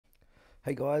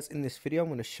Hey guys, in this video I'm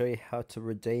going to show you how to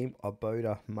redeem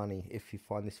Ibotta money. If you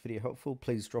find this video helpful,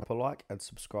 please drop a like and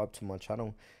subscribe to my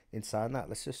channel. In saying that,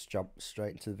 let's just jump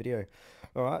straight into the video.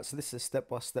 Alright, so this is a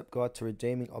step-by-step guide to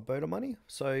redeeming Ibotta money.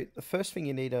 So the first thing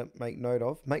you need to make note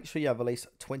of, make sure you have at least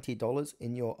 $20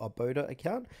 in your Ibotta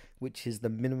account, which is the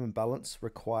minimum balance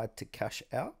required to cash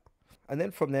out. And then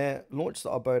from there, launch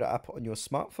the Ibotta app on your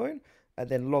smartphone and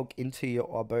then log into your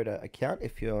Ibotta account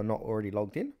if you're not already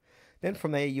logged in. Then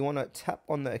from there, you want to tap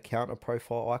on the account or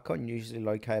profile icon, usually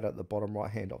located at the bottom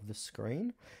right hand of the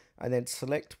screen, and then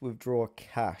select withdraw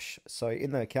cash. So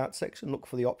in the account section, look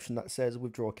for the option that says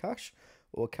withdraw cash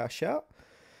or cash out.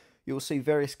 You'll see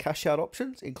various cash out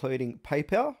options, including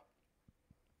PayPal.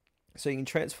 So you can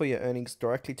transfer your earnings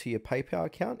directly to your PayPal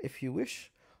account if you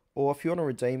wish, or if you want to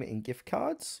redeem it in gift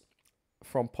cards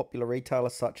from popular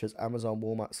retailers such as Amazon,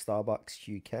 Walmart, Starbucks,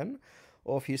 you can.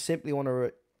 Or if you simply want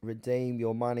to redeem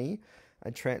your money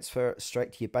and transfer it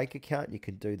straight to your bank account, you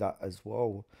can do that as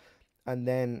well. And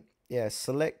then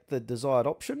select the desired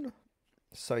option.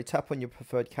 So tap on your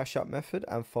preferred cash out method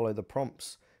and follow the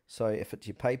prompts. So if it's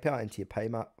your PayPal, enter your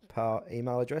PayPal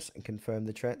email address and confirm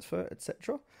the transfer,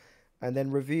 etc. And then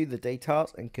review the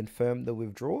details and confirm the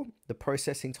withdrawal. The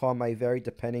processing time may vary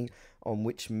depending on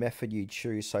which method you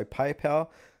choose. So PayPal,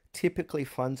 typically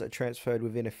funds are transferred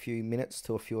within a few minutes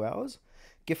to a few hours.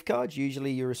 Gift cards,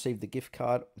 usually you receive the gift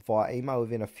card via email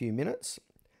within a few minutes.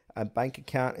 And bank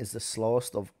account is the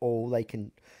slowest of all.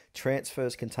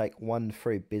 Transfers can take 1 to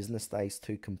 3 business days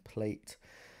to complete.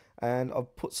 And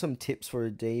I've put some tips for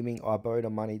redeeming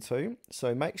Ibotta money too.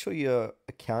 So make sure your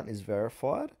account is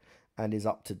verified and is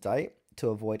up to date to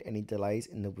avoid any delays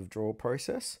in the withdrawal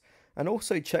process. And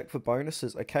also check for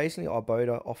bonuses. Occasionally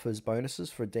Ibotta offers bonuses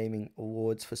for redeeming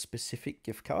awards for specific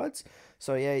gift cards.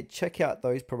 So check out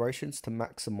those promotions to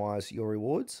maximize your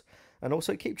rewards. And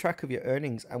also keep track of your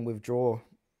earnings and withdrawal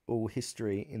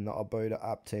history in the Ibotta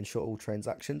app to ensure all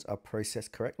transactions are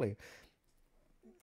processed correctly.